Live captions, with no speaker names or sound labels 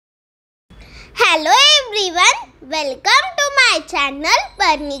Hello everyone, welcome to my channel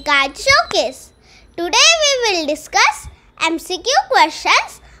Parnika Showcase. Today we will discuss MCQ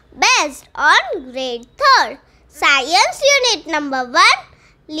questions based on grade 3rd. Science unit number 1,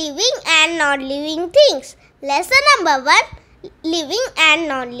 living and non-living things. Lesson number 1, living and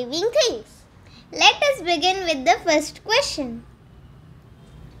non-living things. Let us begin with the first question.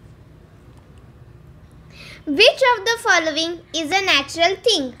 Which of the following is a natural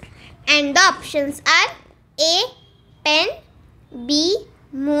thing? And the options are A. Pen, B.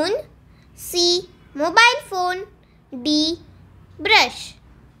 Moon, C. Mobile phone, D. Brush.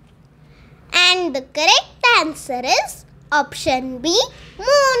 And the correct answer is option B.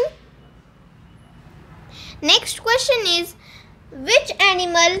 Moon. Next question is, which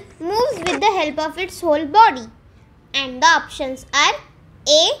animal moves with the help of its whole body? And the options are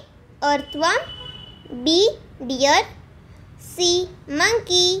A. Earthworm, B. Deer, C.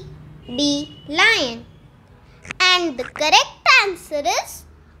 Monkey, D. Lion. And the correct answer is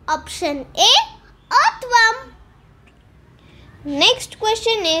option A. Earthworm. Next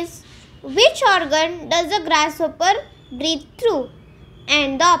question is, which organ does a grasshopper breathe through?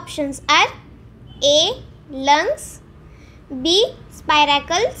 And the options are A. Lungs, B.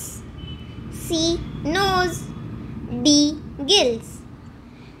 Spiracles, C. Nose, D. Gills.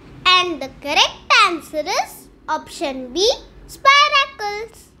 And the correct answer is option B.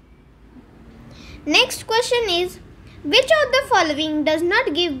 Spiracles. Next question is, which of the following does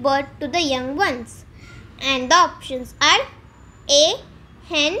not give birth to the young ones? And the options are A.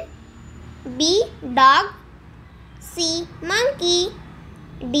 Hen, B. Dog, C. Monkey,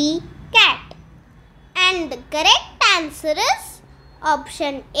 D. Cat. And the correct answer is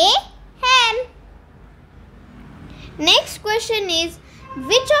option A. Hen. Next question is,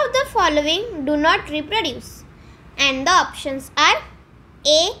 which of the following do not reproduce? And the options are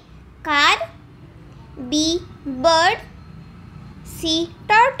A. Car, B. Bird, C.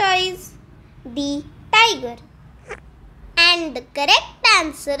 Tortoise, D. Tiger. And the correct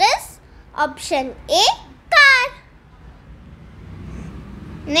answer is option A. Car.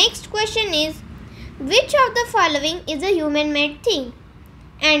 Next question is, which of the following is a human-made thing?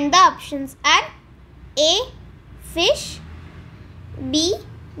 And the options are A. Fish, B.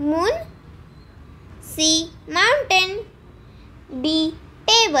 Moon, C. Mountain, D.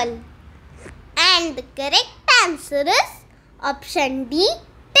 Table. And the correct answer is option D.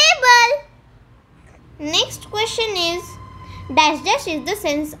 Table. Next question is, dash dash is the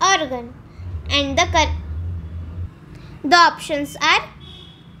sense organ. And the options are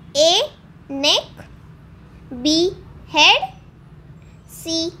A. Neck, B. Head,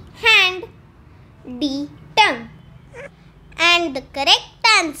 C. Hand, D. Tongue. And the correct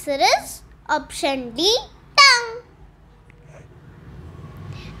answer is option D. Tongue.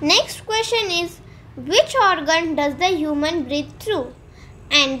 Next question is, which organ does the human breathe through?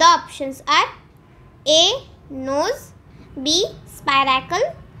 And the options are A. Nose, B.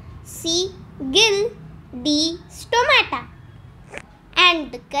 Spiracle, C. Gill, D. Stomata.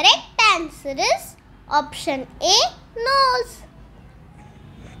 And the correct answer is option A. Nose.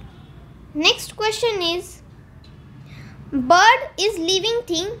 Next question is, bird is living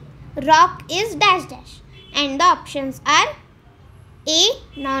thing, rock is dash dash. And the options are A.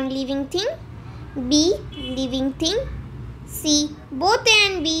 Non-living thing, B. Living thing, C. Both A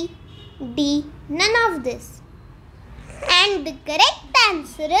and B, D. None of this. And the correct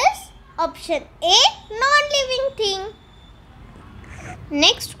answer is option A. Non-living thing.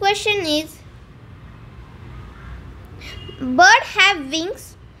 Next question is, bird have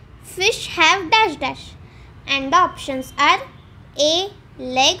wings, fish have dash dash. And the options are A.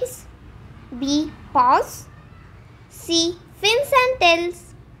 Legs, B. Paws, C. Fins and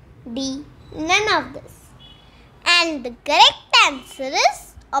tails, D. None of this. And the correct answer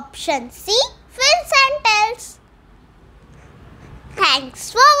is option C. Fins and tails.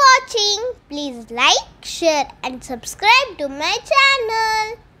 Thanks for watching. Please like, share and subscribe to my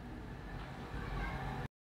channel.